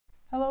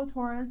Hello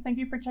Taurus, thank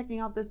you for checking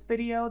out this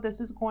video.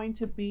 This is going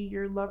to be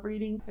your love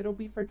reading. It'll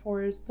be for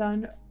Taurus,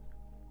 Sun,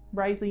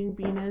 Rising,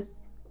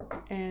 Venus,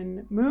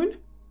 and Moon.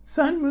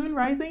 Sun, Moon,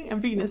 Rising,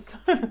 and Venus.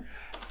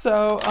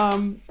 So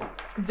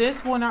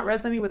this will not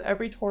resonate with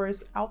every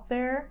Taurus out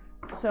there.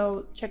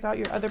 So check out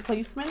your other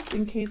placements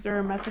in case there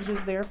are messages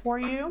there for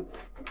you.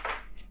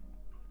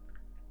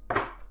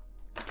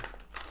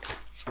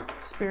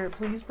 Spirit,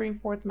 please bring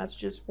forth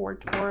messages for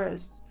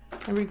Taurus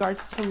in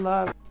regards to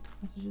love.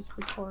 Messages for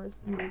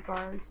Taurus in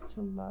regards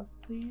to love,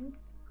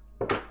 please.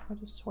 What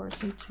does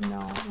Taurus need to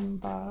know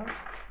in love?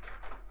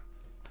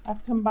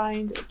 I've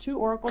combined two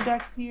oracle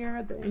decks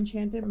here, the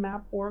Enchanted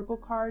Map Oracle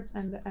cards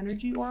and the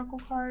Energy Oracle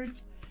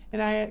cards.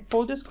 And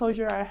full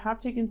disclosure, I have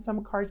taken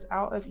some cards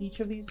out of each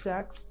of these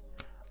decks.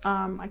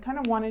 I kind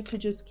of wanted to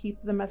just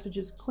keep the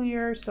messages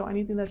clear, so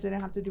anything that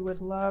didn't have to do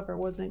with love or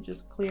wasn't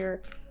just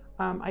clear,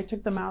 I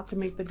took them out to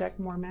make the deck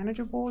more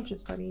manageable,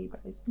 just letting you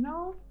guys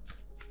know.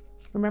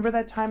 Remember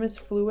that time is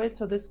fluid,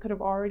 so this could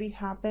have already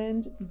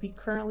happened, be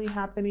currently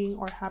happening,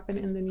 or happen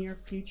in the near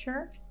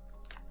future.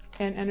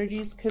 And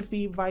energies could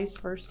be vice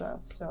versa.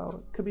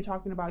 So it could be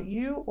talking about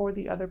you or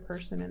the other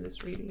person in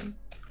this reading.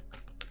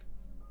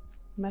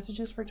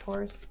 Messages for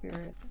Taurus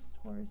Spirit. What does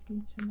Taurus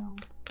need to know?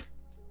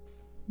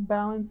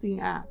 Balancing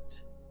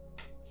act.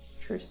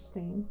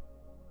 Interesting.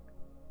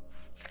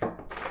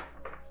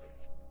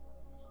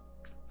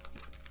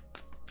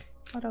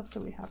 What else do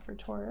we have for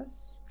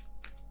Taurus?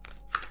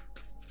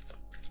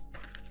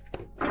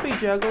 Could be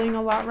juggling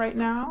a lot right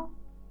now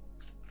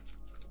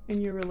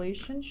in your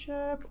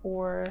relationship,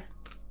 or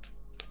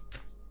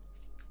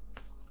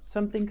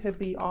something could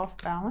be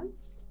off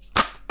balance.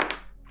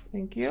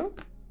 Thank you.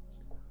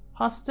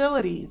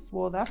 Hostilities.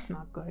 Well, that's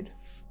not good.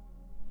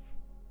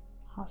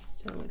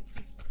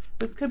 Hostilities.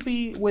 This could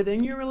be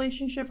within your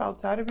relationship,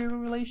 outside of your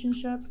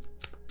relationship.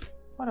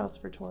 What else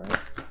for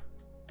Taurus?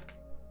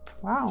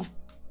 Wow.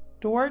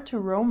 Door to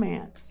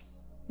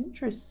romance.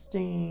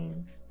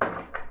 Interesting.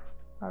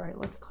 All right,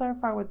 let's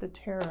clarify with the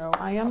tarot.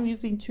 I am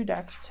using two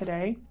decks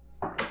today.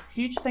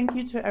 Huge thank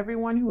you to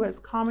everyone who has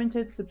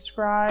commented,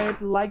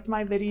 subscribed, liked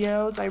my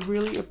videos. I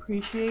really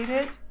appreciate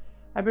it.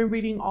 I've been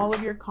reading all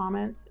of your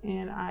comments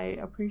and I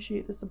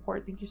appreciate the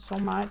support. Thank you so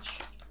much.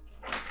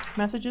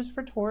 Messages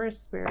for Taurus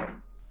Spirit.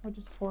 What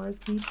does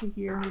Taurus need to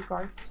hear in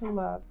regards to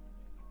love?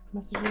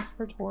 Messages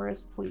for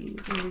Taurus, please,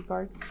 in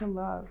regards to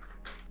love.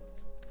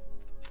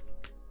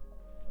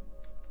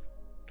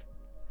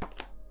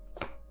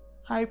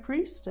 High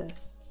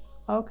Priestess.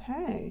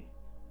 Okay.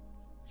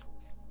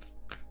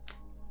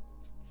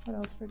 What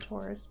else for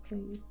Taurus,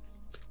 please?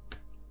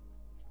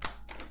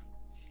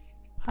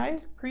 High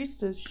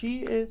Priestess.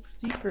 She is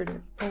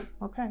secretive. Oh,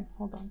 okay.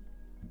 Hold on.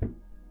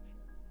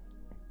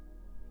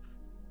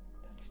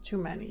 That's too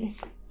many.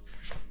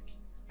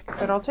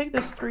 But I'll take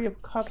this Three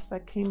of Cups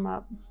that came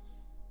up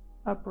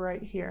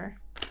right here.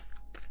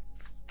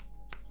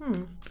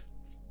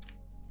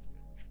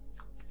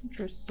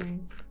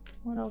 Interesting.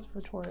 What else for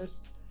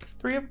Taurus?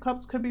 Three of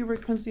Cups could be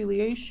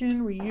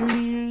reconciliation,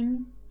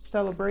 reunion,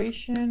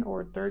 celebration,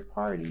 or third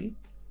party.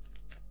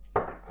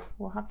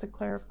 We'll have to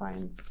clarify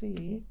and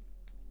see.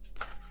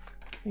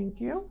 Thank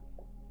you.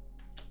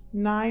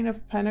 Nine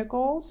of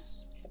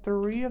Pentacles,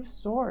 Three of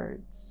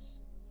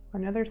Swords,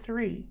 another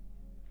three.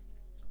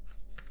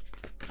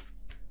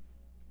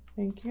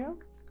 Thank you.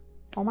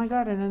 Oh my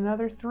God, and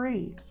another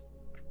three.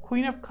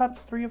 Queen of Cups,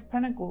 Three of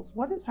Pentacles.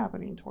 What is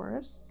happening,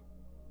 Taurus?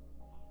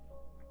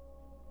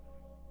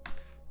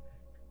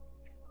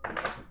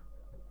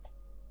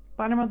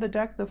 Bottom of the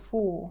deck, the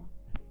Fool.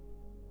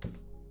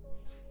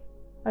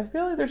 I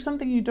feel like there's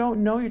something you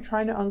don't know, you're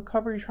trying to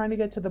uncover, you're trying to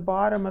get to the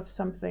bottom of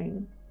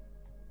something.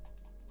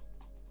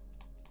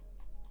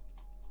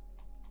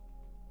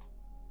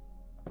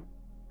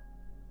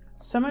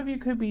 Some of you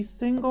could be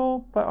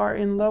single but are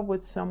in love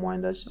with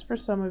someone. That's just for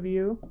some of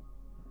you.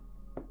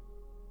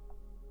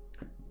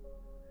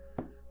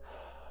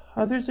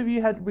 Others of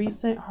you had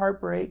recent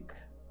heartbreak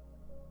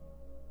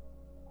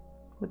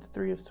with the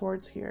Three of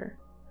Swords here.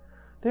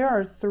 There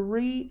are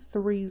 3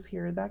 threes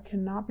here. That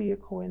cannot be a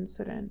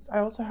coincidence. I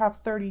also have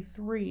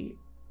 33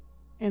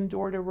 in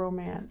Door to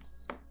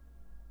Romance.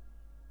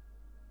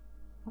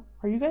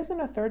 Are you guys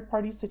in a third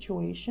party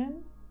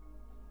situation?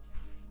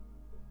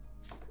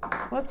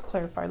 Let's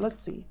clarify.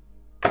 Let's see.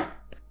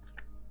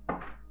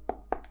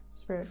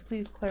 Spirit,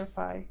 please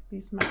clarify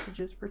these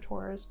messages for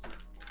Taurus.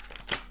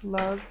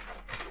 Love.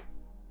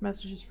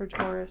 Messages for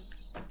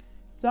Taurus.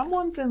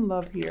 Someone's in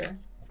love here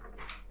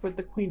with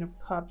the Queen of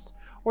Cups,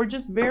 or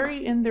just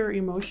very in their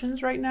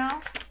emotions right now.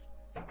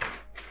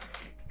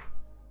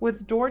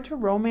 With Door to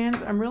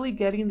Romance, I'm really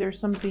getting there's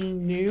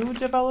something new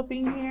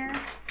developing here.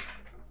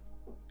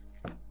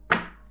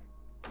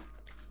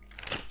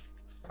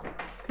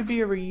 Could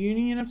be a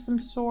reunion of some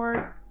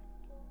sort.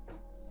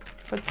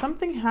 But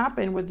something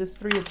happened with this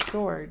Three of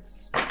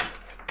Swords.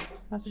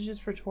 Messages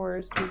for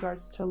Taurus in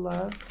regards to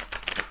love.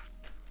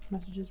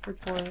 Messages for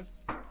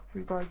Taurus in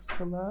regards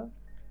to love.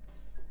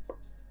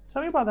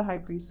 Tell me about the High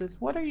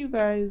Priestess. What are you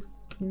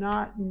guys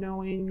not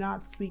knowing,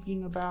 not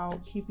speaking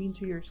about, keeping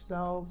to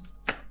yourselves?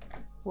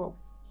 Whoa.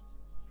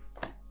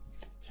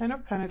 10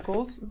 of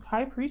Pentacles.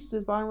 High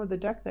Priestess, bottom of the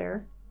deck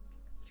there.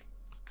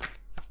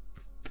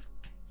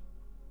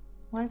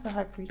 Why is the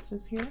High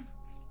Priestess here?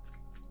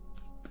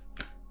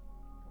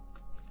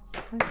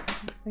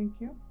 Thank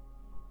you.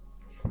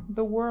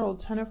 The World,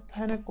 10 of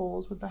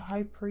Pentacles with the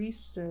High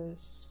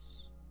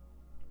Priestess.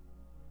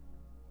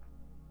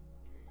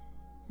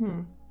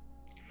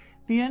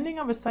 The ending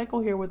of a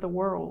cycle here with the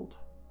World.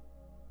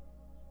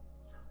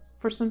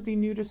 For something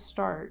new to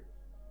start.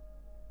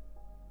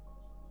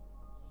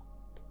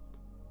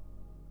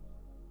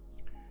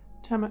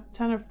 10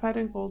 of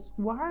Pentacles.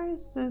 Why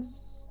is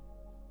this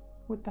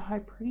with the High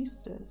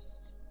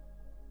Priestess?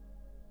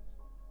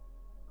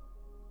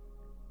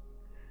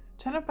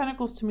 10 of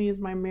Pentacles to me is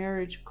my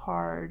marriage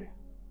card.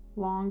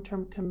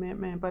 Long-term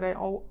commitment. But I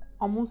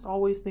almost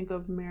always think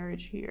of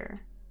marriage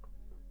here.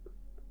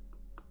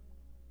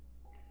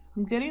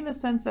 I'm getting the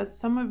sense that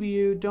some of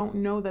you don't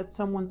know that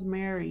someone's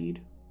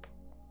married.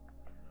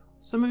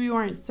 Some of you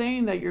aren't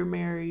saying that you're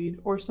married,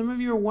 or some of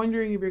you are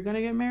wondering if you're going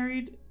to get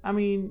married. I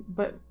mean,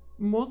 but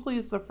mostly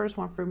it's the first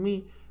one for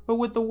me. But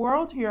with the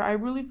World here, I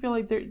really feel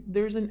like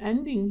there's an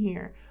ending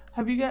here.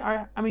 Have you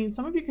got, I mean,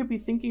 some of you could be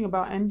thinking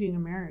about ending a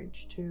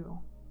marriage too.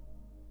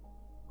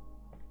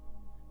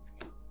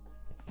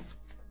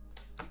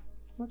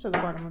 What's at the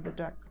bottom of the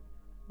deck?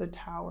 The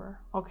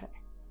Tower. Okay.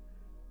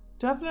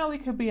 Definitely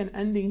could be an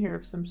ending here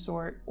of some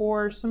sort,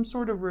 or some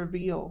sort of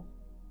reveal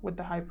with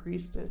the High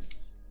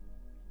Priestess.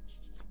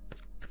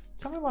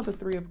 Tell me about the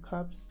Three of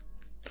Cups.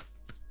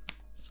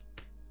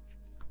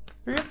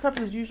 Three of Cups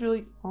is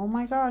usually, oh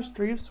my gosh,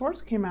 Three of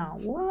Swords came out.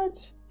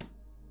 What?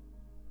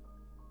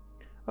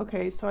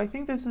 Okay, so I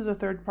think this is a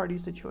third-party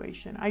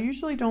situation. I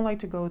usually don't like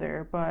to go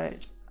there, but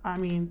I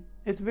mean,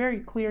 it's very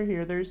clear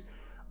here. There's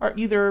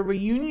either a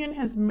reunion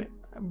has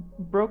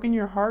broken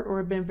your heart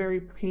or been very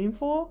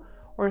painful,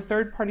 or a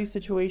third-party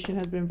situation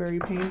has been very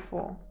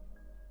painful.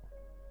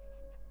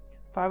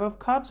 Five of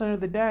Cups under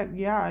the deck.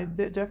 Yeah,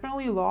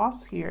 definitely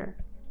loss here.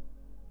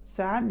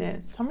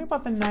 Sadness. Tell me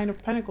about the Nine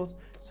of Pentacles.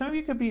 Some of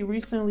you could be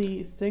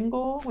recently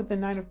single with the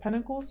Nine of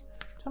Pentacles.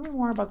 Tell me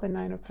more about the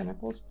Nine of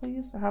Pentacles,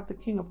 please. I have the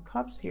King of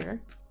Cups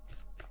here.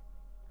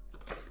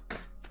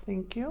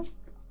 Thank you.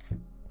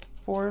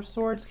 Four of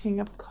Swords, King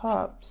of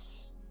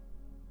Cups.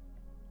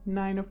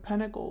 Nine of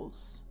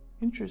Pentacles.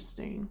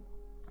 Interesting.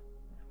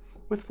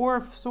 With Four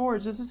of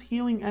Swords, this is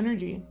healing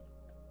energy.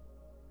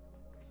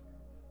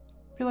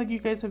 I feel like you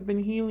guys have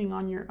been healing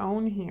on your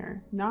own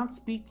here. Not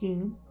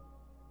speaking.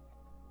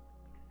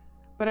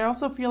 But I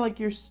also feel like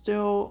you're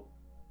still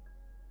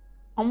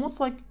almost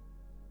like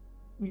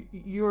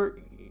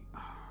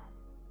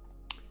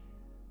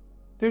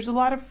there's a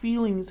lot of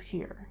feelings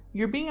here.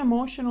 You're being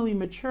emotionally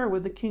mature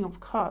with the King of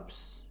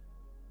Cups.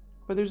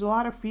 But there's a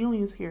lot of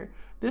feelings here.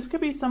 This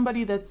could be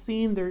somebody that's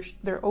seeing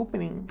their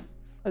opening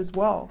as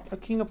well. A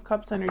King of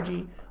Cups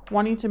energy,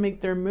 wanting to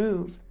make their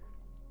move.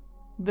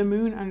 The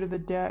Moon under the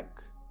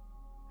deck.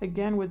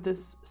 Again with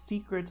this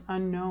secret,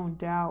 unknown,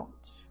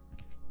 doubt.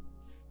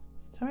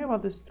 Tell me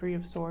about this Three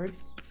of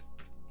Swords.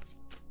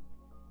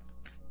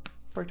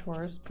 For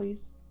Taurus,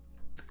 please.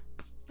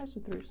 That's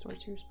the Three of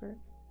Swords here, Spirit.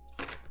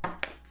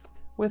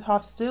 With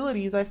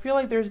hostilities, I feel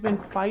like there's been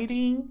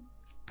fighting.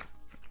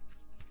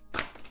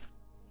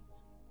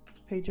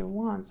 Page of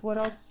Wands. What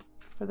else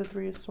for the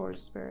Three of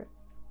Swords, Spirit?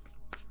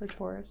 For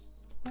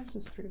Taurus. What's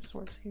this Three of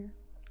Swords here?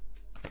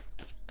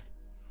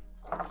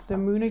 The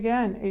Moon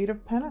again. Eight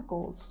of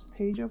Pentacles.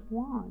 Page of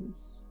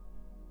Wands.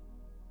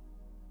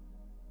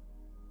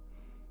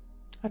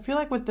 I feel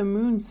like with the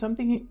Moon,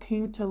 something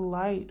came to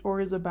light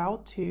or is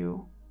about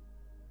to.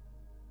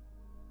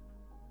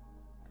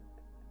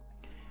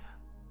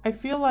 I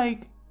feel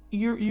like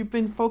you've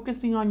been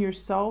focusing on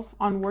yourself,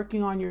 on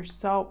working on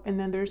yourself, and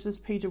then there's this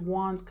Page of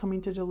Wands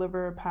coming to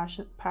deliver a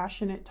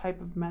passionate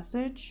type of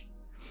message.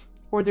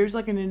 Or there's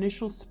like an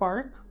initial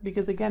spark,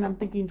 because again, I'm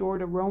thinking door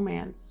to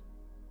romance.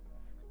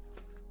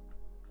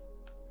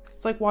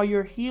 It's like while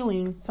you're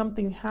healing,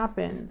 something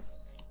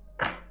happens.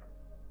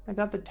 I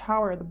got the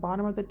Tower at the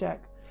bottom of the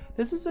deck.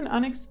 This is an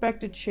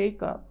unexpected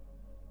shakeup.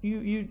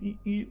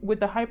 You with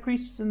the High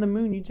Priestess and the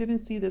Moon, you didn't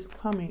see this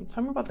coming.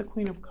 Tell me about the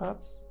Queen of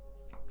Cups.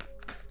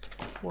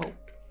 Whoa.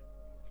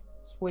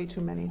 It's way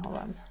too many. Hold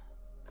on.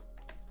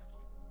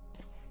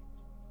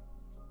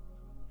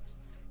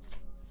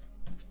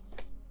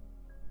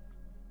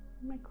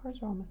 My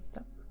cards are all messed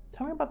up.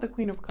 Tell me about the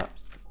Queen of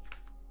Cups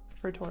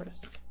for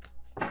Taurus.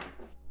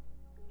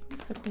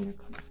 What's the Queen of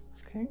Cups?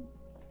 Okay.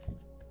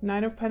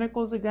 Nine of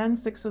Pentacles again,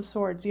 Six of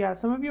Swords. Yeah,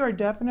 some of you are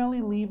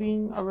definitely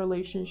leaving a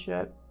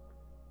relationship.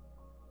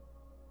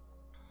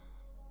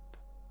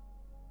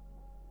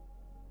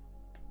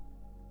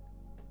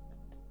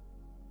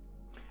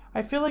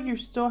 I feel like you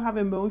still have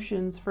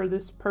emotions for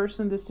this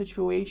person, this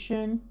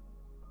situation.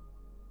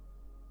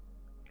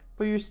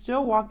 But you're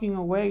still walking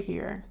away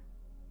here.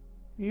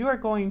 You are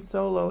going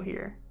solo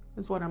here,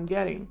 is what I'm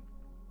getting.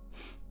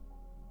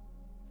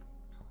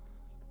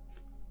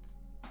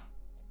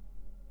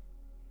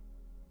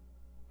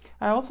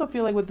 I also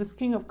feel like with this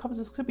King of Cups,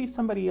 this could be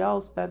somebody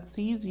else that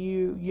sees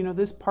you, you know,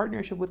 this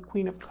partnership with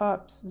Queen of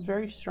Cups is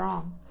very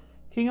strong.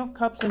 King of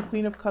Cups and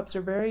Queen of Cups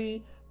are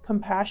very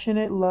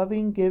compassionate,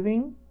 loving,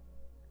 giving.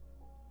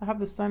 I have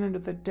the Sun under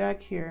the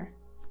deck here.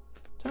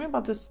 Tell me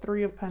about this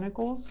Three of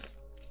Pentacles.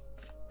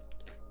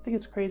 I think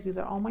it's crazy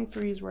that all my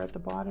threes were at the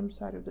bottom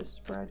side of this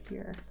spread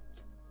here.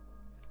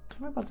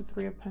 Tell me about the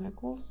Three of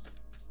Pentacles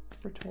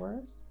for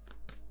Taurus.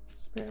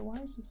 Spirit, why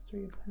is this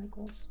Three of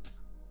Pentacles?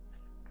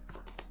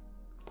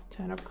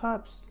 Ten of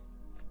Cups.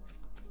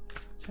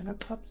 Ten of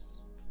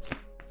Cups.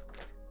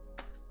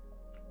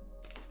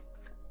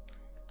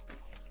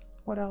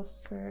 What else,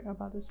 Spirit,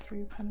 about this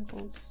Three of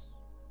Pentacles?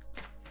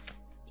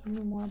 Tell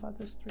me more about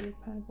this Three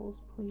of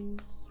Pentacles,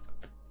 please,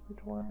 for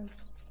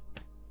Taurus.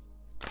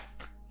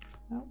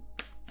 No.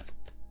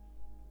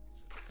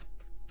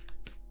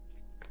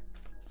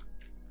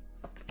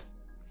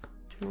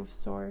 Two of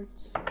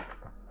Swords.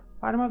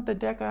 Bottom of the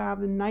deck, I have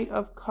the Knight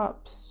of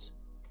Cups.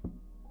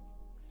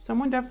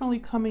 Someone definitely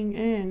coming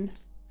in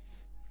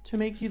to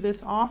make you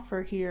this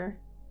offer here.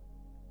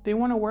 They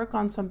want to work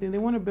on something. They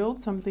want to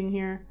build something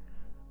here.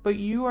 But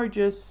you are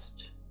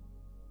just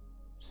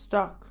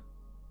stuck.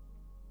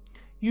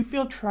 You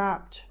feel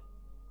trapped.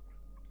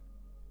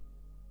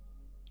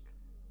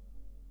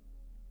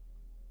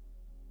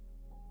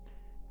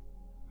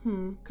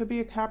 Could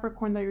be a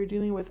Capricorn that you're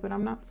dealing with, but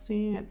I'm not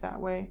seeing it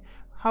that way.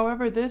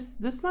 However, this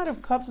Knight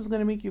of Cups is going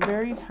to make you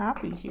very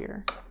happy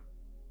here.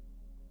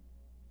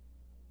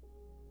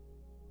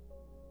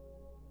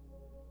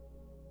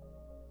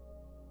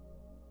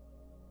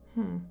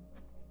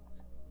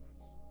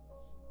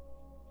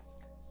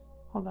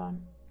 Hold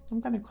on. I'm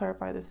going to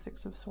clarify this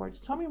Six of Swords.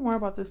 Tell me more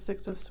about this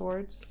Six of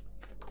Swords.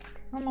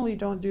 Normally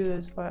don't do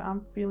this, but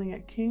I'm feeling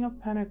it. King of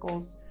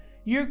Pentacles.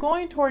 You're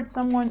going towards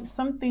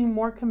something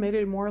more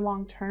committed, more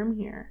long-term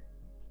here.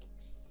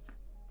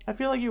 I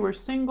feel like you were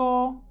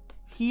single,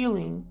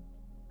 healing,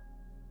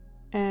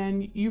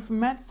 and you've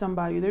met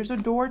somebody. There's a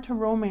door to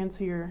romance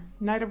here.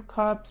 Knight of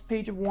Cups,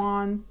 Page of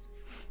Wands.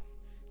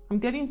 I'm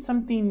getting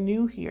something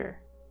new here.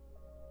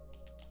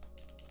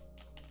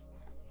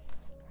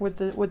 With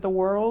the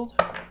World,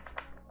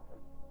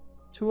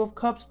 Two of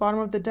Cups, bottom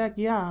of the deck.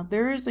 Yeah,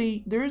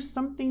 there's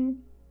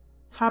something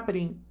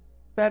happening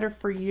better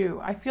for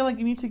you. I feel like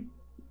you need to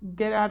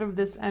get out of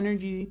this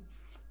energy.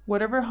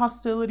 Whatever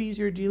hostilities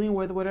you're dealing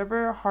with,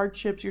 whatever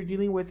hardships you're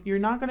dealing with, you're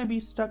not going to be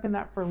stuck in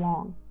that for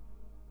long.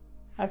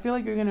 I feel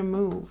like you're going to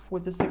move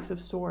with the Six of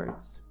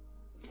Swords.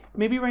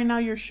 Maybe right now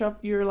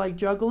you're like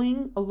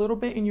juggling a little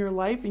bit in your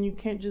life and you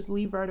can't just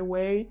leave right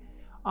away,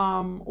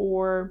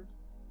 or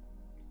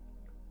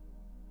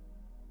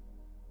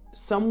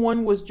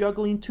someone was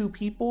juggling two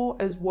people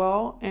as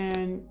well,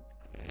 and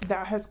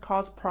that has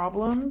caused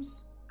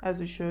problems, as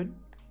it should.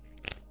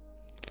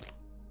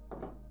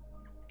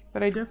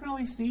 But I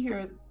definitely see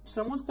here,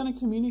 someone's going to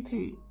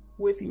communicate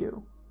with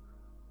you.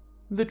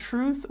 The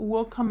truth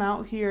will come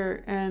out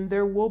here, and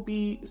there will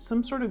be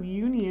some sort of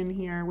union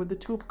here with the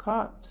Two of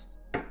Cups.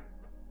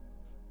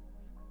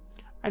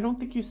 I don't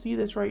think you see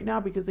this right now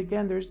because,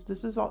 again,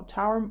 this is all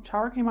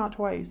Tower came out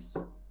twice.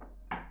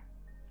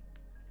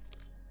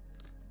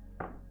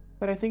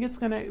 But I think it's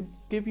going to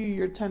give you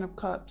your Ten of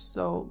Cups.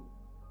 So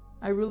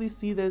I really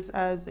see this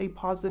as a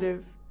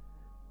positive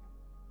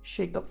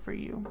shakeup for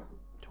you,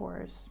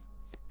 Taurus.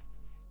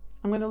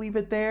 I'm going to leave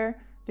it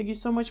there. Thank you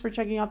so much for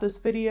checking out this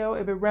video.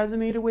 If it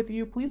resonated with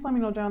you, please let me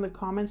know down in the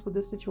comments what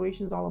this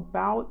situation is all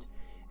about.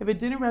 If it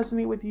didn't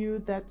resonate with you,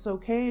 that's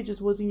okay. It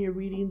just wasn't your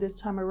reading this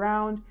time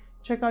around.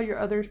 Check out your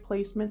other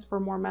placements for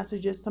more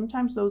messages.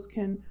 Sometimes those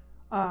can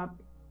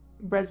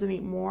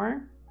resonate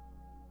more.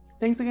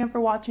 Thanks again for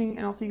watching,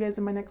 and I'll see you guys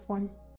in my next one.